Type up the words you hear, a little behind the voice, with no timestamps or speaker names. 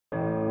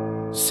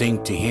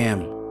Sing to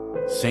him,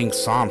 sing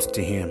psalms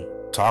to him,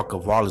 talk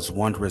of all his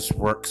wondrous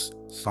works.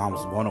 Psalms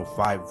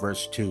 105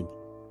 verse 2.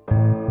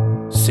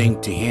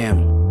 Sing to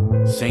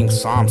him, sing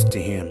psalms to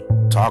him,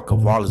 talk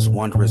of all his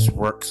wondrous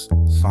works.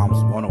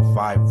 Psalms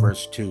 105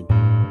 verse 2.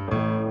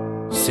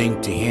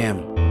 Sing to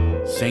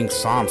him, sing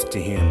psalms to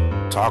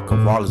him, talk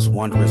of all his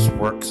wondrous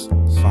works.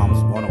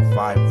 Psalms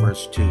 105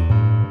 verse 2.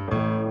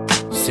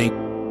 Sing.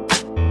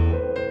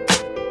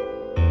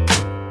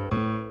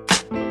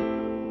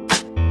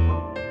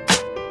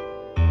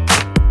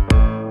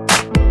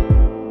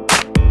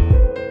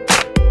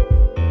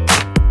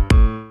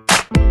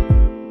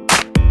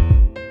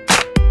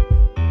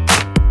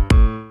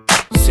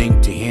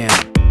 Sing to him.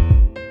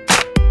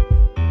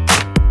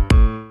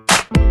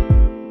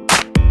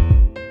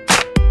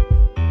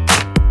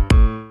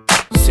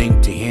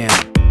 Sing to him.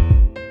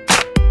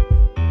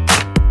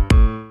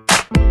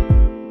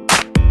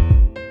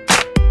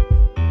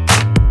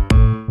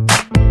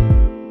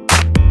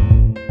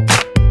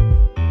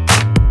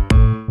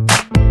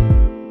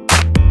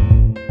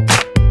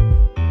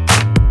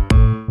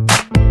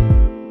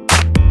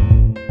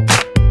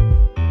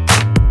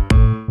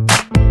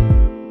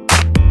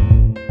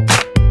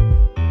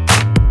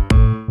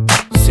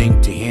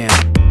 Sing to him.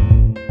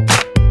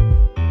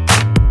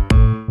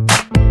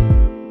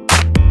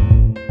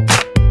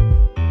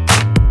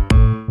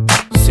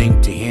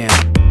 Sing to him.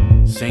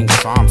 Sing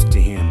psalms to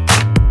him.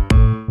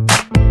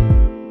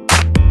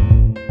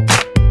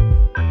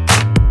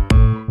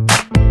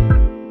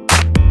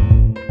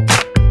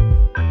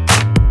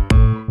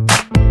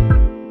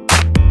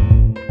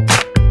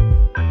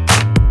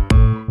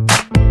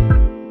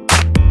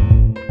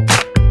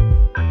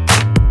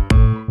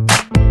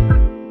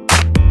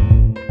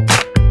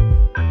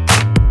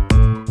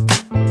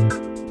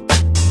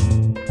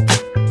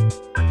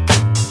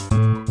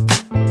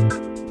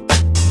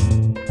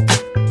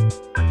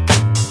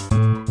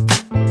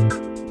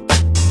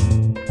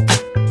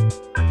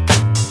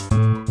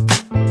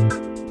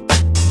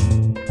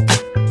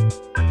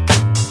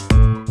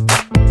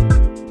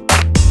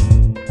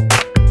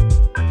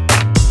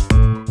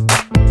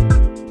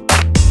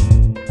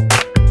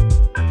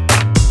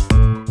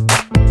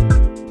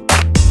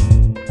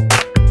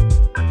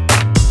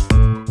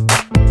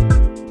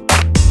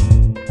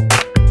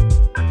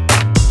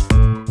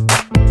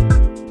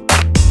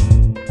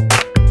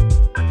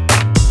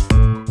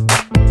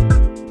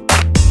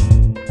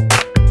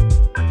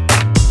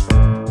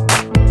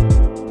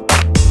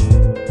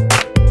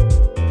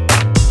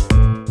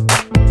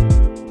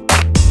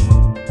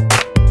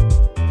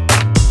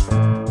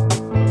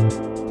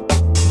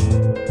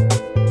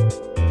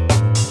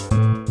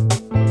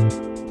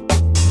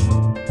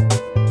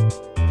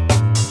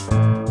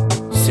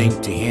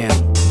 Sing to him,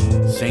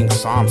 sing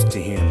psalms to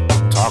him,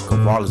 talk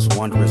of all his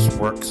wondrous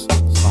works.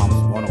 Psalms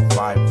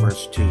 105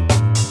 verse 2.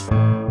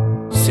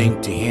 Sing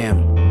to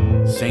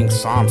him, sing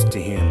psalms to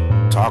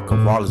him, talk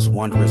of all his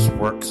wondrous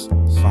works.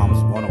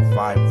 Psalms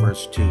 105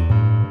 verse 2.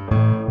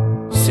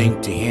 Sing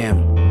to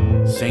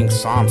him, sing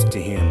psalms to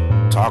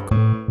him, talk.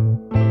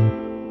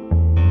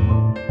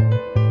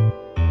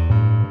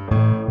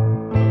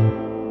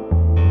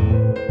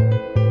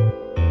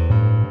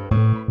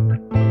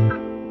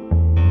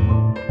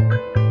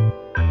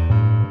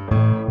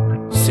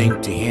 Sing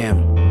to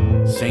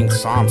him, sing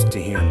psalms to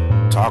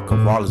him, talk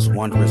of all his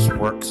wondrous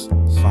works.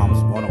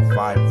 Psalms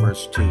 105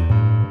 verse 2.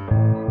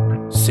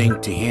 Sing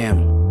to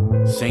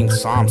him, sing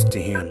psalms to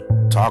him,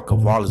 talk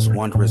of all his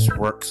wondrous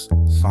works.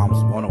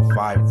 Psalms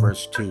 105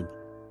 verse 2.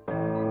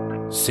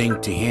 Sing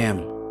to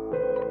him,